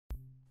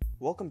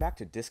Welcome back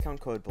to Discount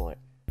Code Bullet.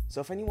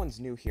 So if anyone's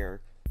new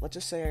here, let's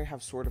just say I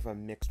have sort of a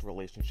mixed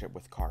relationship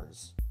with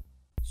cars.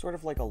 Sort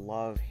of like a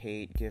love,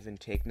 hate, give and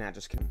take. Nah,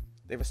 just kidding.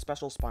 They have a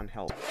special spawn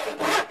help.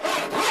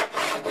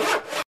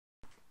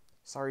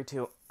 Sorry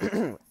to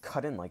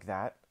cut in like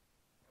that.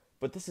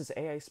 But this is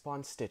AI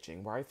spawn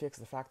stitching, where I fix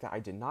the fact that I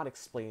did not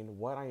explain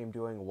what I am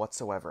doing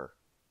whatsoever.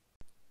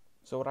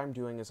 So what I'm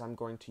doing is I'm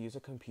going to use a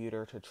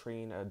computer to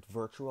train a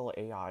virtual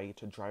AI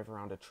to drive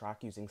around a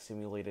track using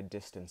simulated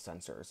distance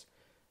sensors.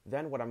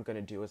 Then what I'm going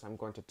to do is I'm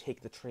going to take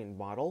the trained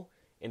model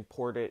and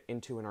port it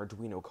into an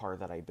Arduino car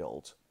that I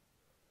built.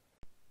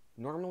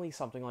 Normally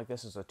something like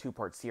this is a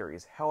two-part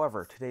series.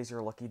 However, today's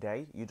your lucky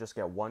day. You just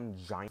get one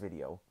giant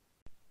video.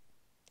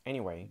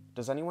 Anyway,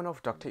 does anyone know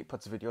if duct tape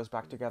puts videos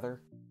back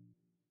together?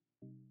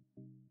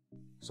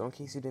 So in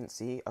case you didn't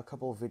see, a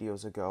couple of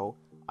videos ago,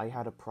 I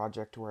had a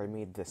project where I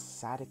made this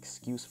sad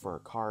excuse for a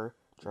car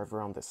drive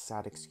around this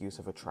sad excuse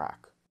of a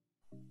track.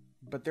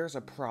 But there's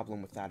a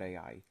problem with that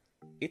AI.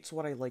 It's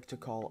what I like to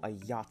call a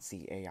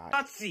Yahtzee AI.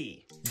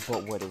 Yahtzee!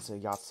 But what is a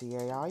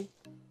Yahtzee AI?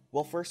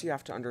 Well, first you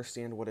have to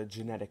understand what a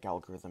genetic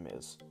algorithm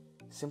is.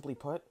 Simply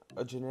put,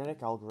 a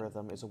genetic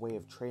algorithm is a way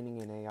of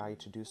training an AI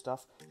to do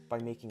stuff by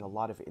making a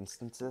lot of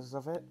instances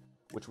of it,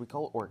 which we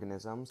call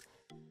organisms.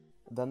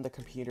 Then the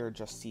computer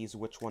just sees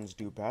which ones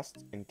do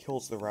best and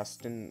kills the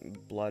rest in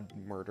blood,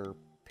 murder,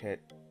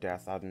 pit,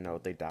 death, I don't know,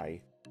 they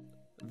die.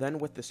 Then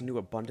with this new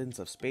abundance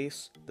of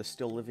space, the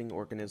still living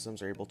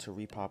organisms are able to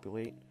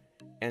repopulate,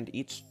 and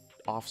each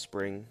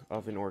offspring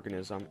of an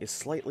organism is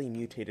slightly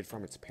mutated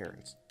from its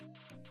parents.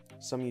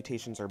 Some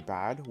mutations are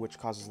bad, which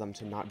causes them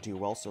to not do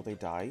well, so they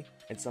die,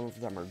 and some of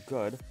them are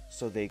good,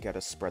 so they get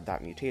to spread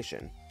that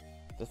mutation.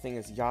 The thing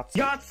is,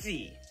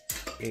 Yahtzee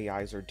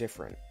AIs are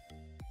different.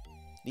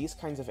 These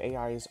kinds of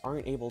AIs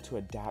aren't able to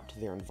adapt to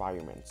their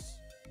environments.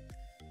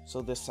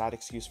 So this sad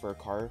excuse for a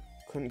car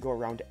couldn't go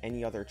around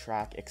any other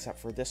track except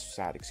for this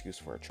sad excuse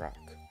for a track,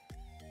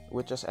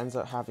 which just ends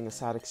up having a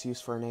sad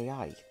excuse for an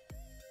AI.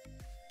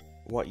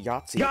 What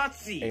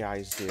Yahtzee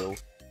AIs do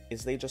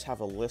is they just have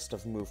a list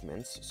of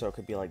movements, so it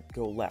could be like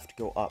go left,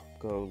 go up,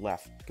 go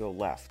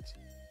left,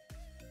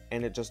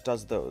 and it just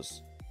does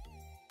those.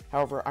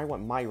 However, I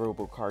want my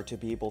robocar to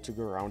be able to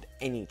go around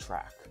any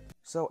track.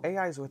 So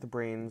AIs with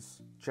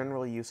brains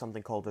generally use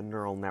something called a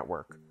neural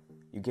network.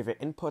 You give it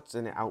inputs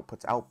and it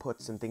outputs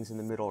outputs, and things in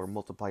the middle are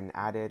multiplied and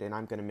added, and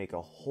I'm going to make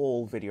a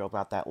whole video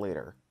about that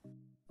later.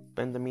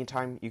 But in the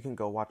meantime, you can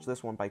go watch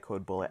this one by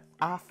Code Bullet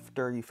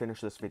after you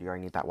finish this video. I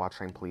need that watch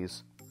time,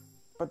 please.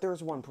 But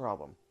there's one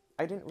problem.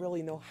 I didn't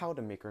really know how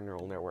to make a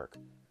neural network.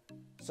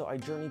 So I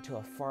journeyed to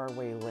a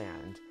faraway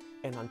land,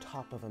 and on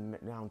top of a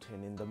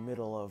mountain in the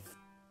middle of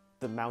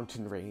the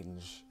mountain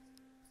range,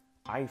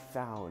 I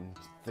found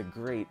the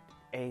great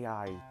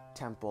AI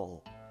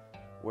temple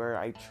where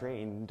I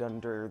trained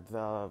under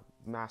the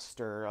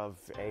master of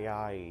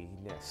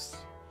AI-ness.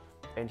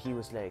 And he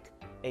was like,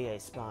 AI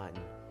spawn,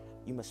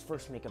 you must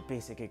first make a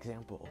basic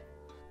example.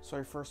 So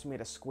I first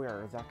made a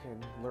square that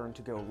can learn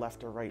to go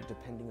left or right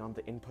depending on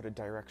the inputted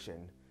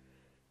direction.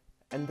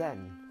 And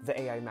then the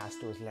AI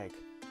master was like,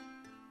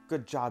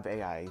 good job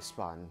AI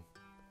spawn,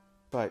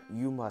 but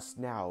you must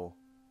now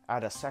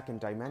add a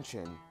second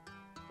dimension.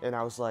 And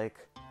I was like,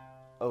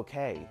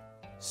 okay.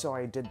 So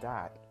I did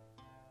that.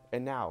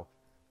 And now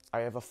I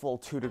have a full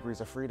 2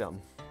 degrees of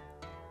freedom.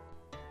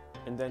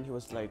 And then he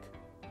was like,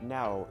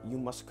 now you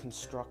must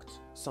construct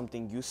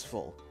something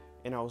useful.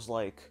 And I was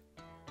like,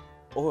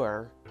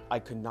 or I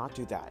could not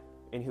do that.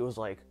 And he was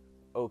like,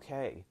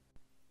 okay.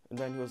 And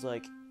then he was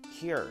like,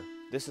 here,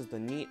 this is the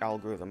neat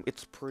algorithm.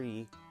 It's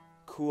pretty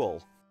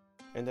cool.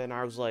 And then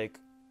I was like,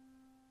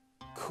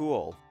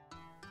 cool.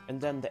 And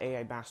then the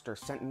AI master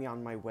sent me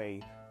on my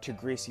way to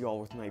grace you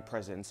all with my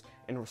presence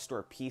and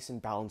restore peace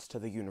and balance to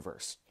the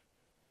universe.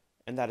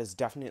 And that is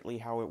definitely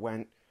how it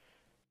went.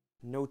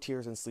 No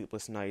tears and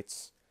sleepless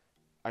nights.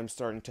 I'm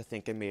starting to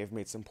think I may have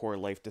made some poor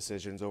life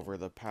decisions over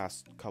the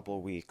past couple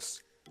of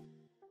weeks.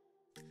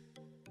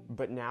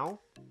 But now,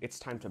 it's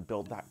time to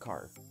build that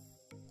car.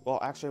 Well,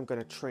 actually I'm going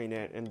to train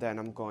it, and then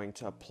I'm going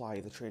to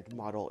apply the trained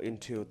model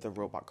into the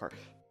robot car.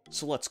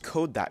 So let's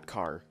code that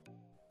car.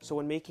 So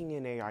when making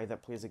an AI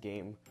that plays a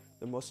game,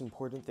 the most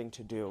important thing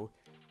to do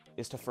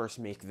is to first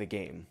make the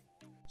game.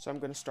 So I'm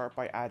going to start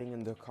by adding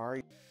in the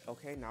car.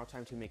 Okay, now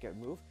time to make it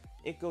move.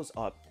 It goes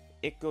up,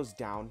 it goes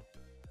down,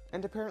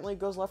 and apparently it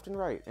goes left and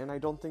right, and I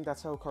don't think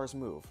that's how cars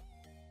move.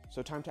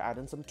 So time to add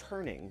in some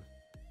turning.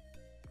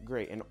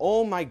 Great, and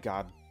oh my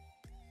god.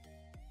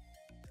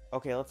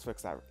 Okay, let's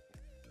fix that.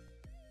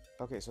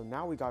 Okay, so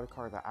now we got a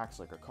car that acts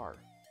like a car.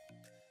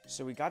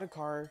 So we got a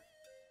car,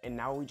 and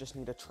now we just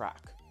need a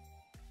track.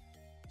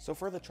 So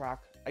for the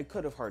track, I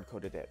could have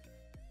hard-coded it,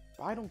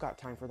 but I don't got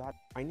time for that.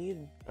 I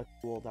needed a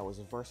tool that was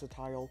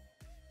versatile,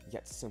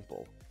 yet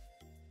simple.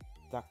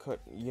 That could,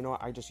 you know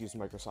what, I just used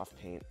Microsoft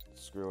Paint,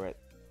 screw it.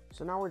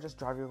 So now we're just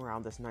driving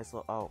around this nice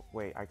little, oh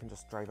wait, I can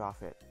just drive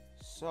off it.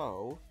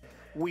 So,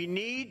 we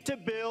need to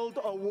build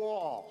a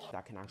wall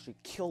that can actually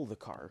kill the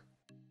car.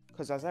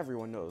 Because as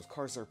everyone knows,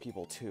 cars are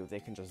people too,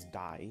 they can just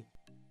die.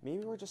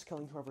 Maybe we're just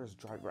killing whoever's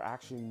driver.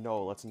 Actually,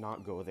 no, let's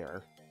not go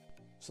there.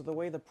 So the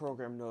way the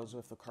program knows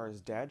if the car is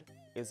dead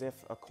is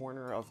if a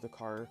corner of the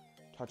car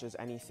touches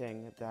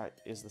anything that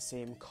is the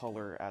same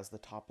color as the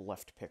top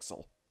left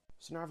pixel.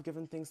 So now I've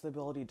given things the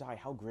ability to die.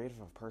 How great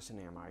of a person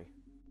am I?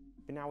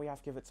 But now we have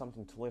to give it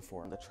something to live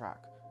for on the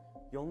track.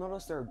 You'll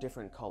notice there are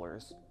different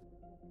colors,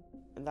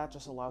 and that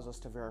just allows us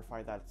to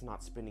verify that it's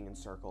not spinning in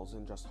circles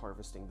and just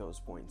harvesting those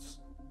points.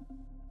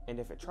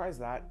 And if it tries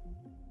that,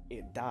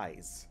 it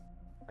dies.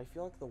 I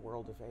feel like the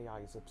world of AI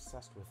is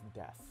obsessed with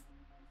death.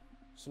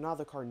 So now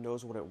the car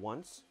knows what it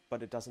wants,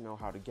 but it doesn't know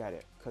how to get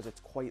it, because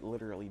it's quite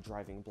literally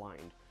driving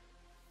blind.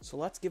 So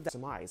let's give that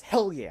some eyes.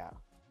 Hell yeah!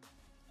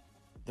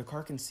 The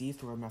car can see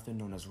through a method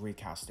known as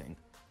raycasting.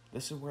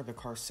 This is where the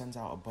car sends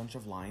out a bunch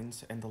of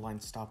lines, and the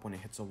lines stop when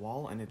it hits a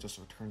wall, and it just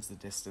returns the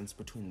distance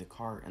between the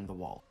car and the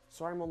wall.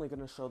 So I'm only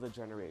going to show the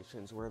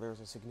generations where there's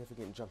a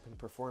significant jump in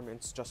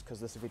performance, just because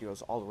this video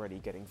is already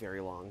getting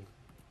very long.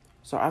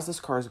 So as this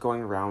car is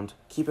going around,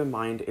 keep in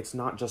mind it's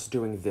not just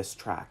doing this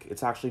track,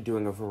 it's actually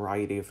doing a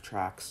variety of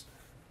tracks,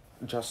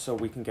 just so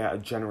we can get a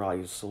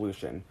generalized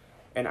solution.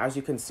 And as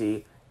you can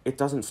see, it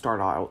doesn't start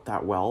out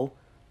that well,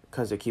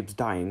 because it keeps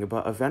dying,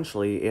 but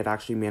eventually it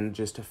actually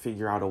manages to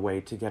figure out a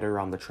way to get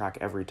around the track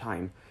every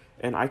time,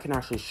 and I can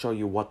actually show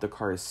you what the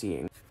car is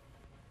seeing.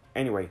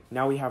 Anyway,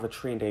 now we have a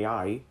trained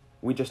AI,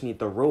 we just need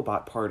the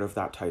robot part of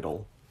that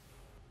title.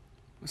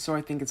 So I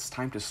think it's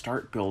time to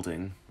start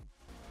building.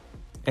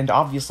 And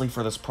obviously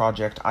for this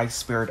project, I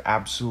spared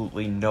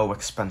absolutely no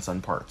expense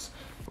on parts.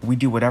 We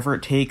do whatever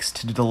it takes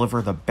to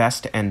deliver the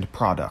best end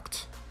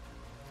product.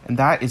 And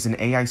that is an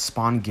AI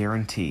spawn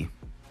guarantee,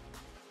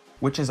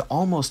 which is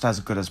almost as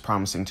good as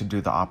promising to do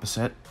the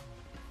opposite.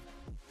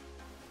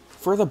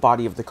 For the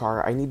body of the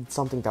car, I needed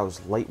something that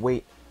was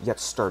lightweight, yet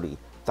sturdy.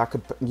 That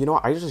could, you know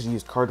what, I just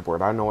used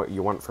cardboard. I don't know what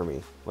you want from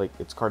me. Like,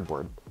 it's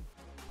cardboard.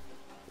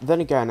 Then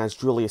again, as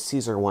Julius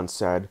Caesar once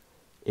said,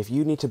 if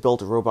you need to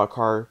build a robot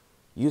car,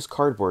 use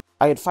cardboard.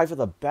 I had 5 of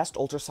the best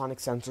ultrasonic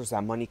sensors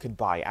that money could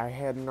buy. I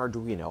had an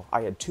Arduino,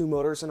 I had 2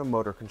 motors and a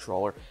motor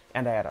controller,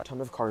 and I had a ton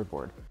of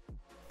cardboard.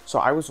 So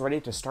I was ready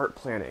to start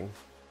planning.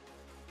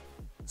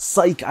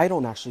 Psych, I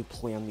don't actually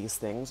plan these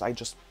things, I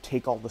just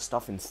take all the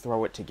stuff and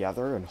throw it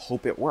together and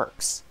hope it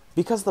works.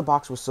 Because the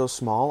box was so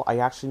small, I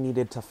actually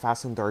needed to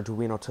fasten the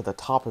Arduino to the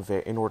top of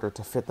it in order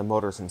to fit the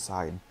motors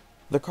inside.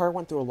 The car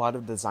went through a lot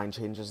of design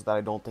changes that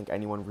I don't think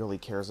anyone really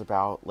cares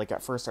about. Like,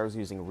 at first I was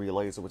using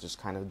relays, which is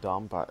kind of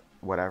dumb, but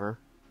whatever.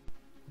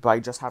 But I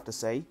just have to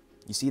say,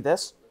 you see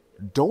this?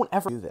 Don't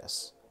ever do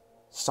this.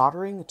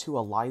 Soldering to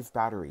a live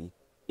battery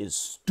is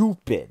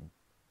stupid.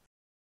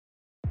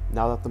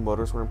 Now that the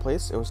motors were in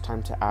place, it was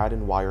time to add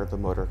and wire the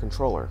motor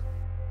controller.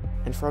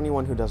 And for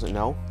anyone who doesn't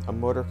know, a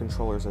motor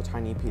controller is a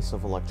tiny piece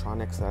of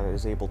electronics that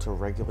is able to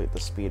regulate the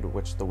speed at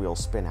which the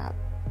wheels spin at.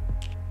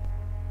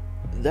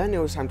 Then it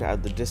was time to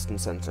add the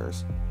distance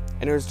sensors,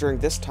 and it was during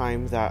this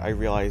time that I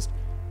realized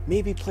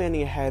maybe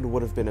planning ahead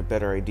would have been a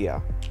better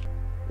idea.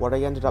 What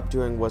I ended up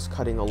doing was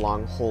cutting a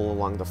long hole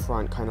along the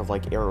front, kind of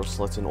like arrow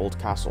slits in old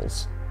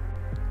castles.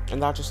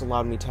 And that just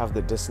allowed me to have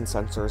the distance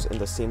sensors in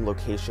the same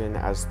location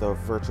as the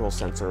virtual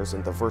sensors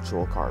in the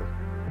virtual car.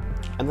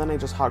 And then I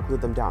just hot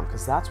glued them down,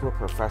 because that's what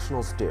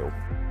professionals do.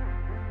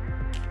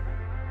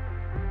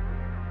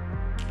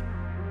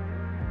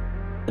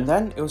 And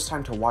then it was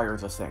time to wire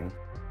the thing.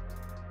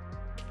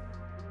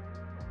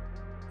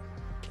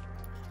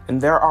 And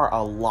there are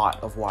a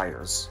lot of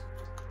wires.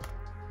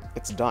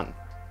 It's done.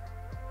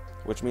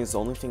 Which means the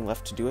only thing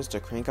left to do is to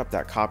crank up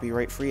that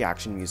copyright-free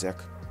action music.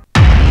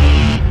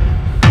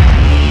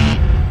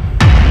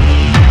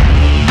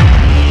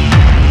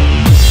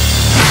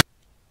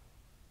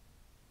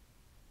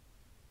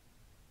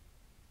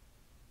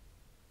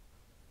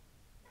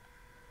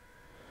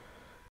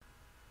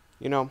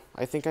 You know,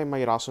 I think I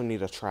might also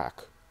need a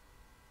track.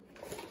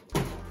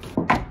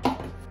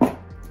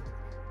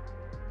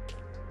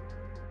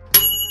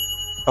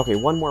 Okay,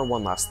 one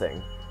last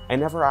thing. I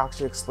never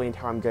actually explained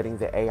how I'm getting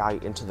the AI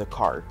into the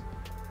car.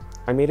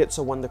 I made it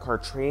so when the car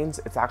trains,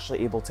 it's actually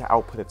able to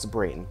output its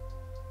brain.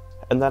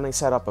 And then I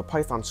set up a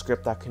Python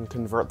script that can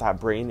convert that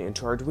brain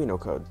into Arduino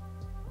code.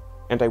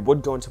 And I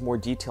would go into more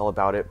detail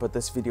about it, but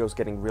this video is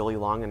getting really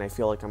long and I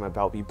feel like I'm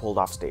about to be pulled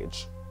off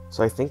stage.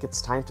 So I think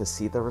it's time to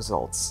see the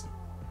results.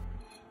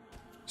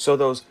 So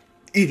those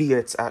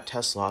idiots at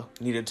Tesla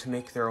needed to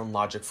make their own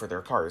logic for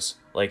their cars.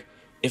 Like,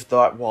 if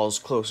that wall is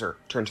closer,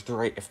 turn to the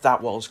right. If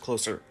that wall is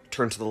closer,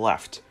 turn to the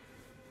left.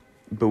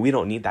 But we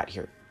don't need that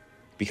here,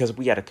 because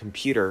we had a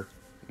computer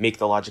make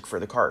the logic for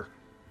the car.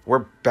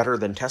 We're better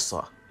than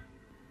Tesla.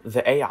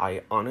 The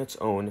AI, on its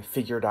own,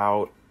 figured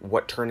out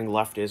what turning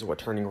left is, what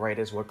turning right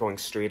is, what going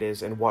straight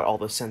is, and what all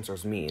the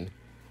sensors mean.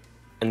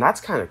 And that's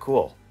kind of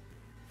cool.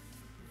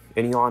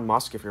 And Elon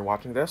Musk, if you're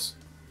watching this,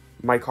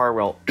 my car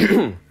will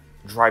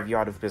drive you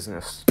out of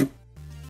business.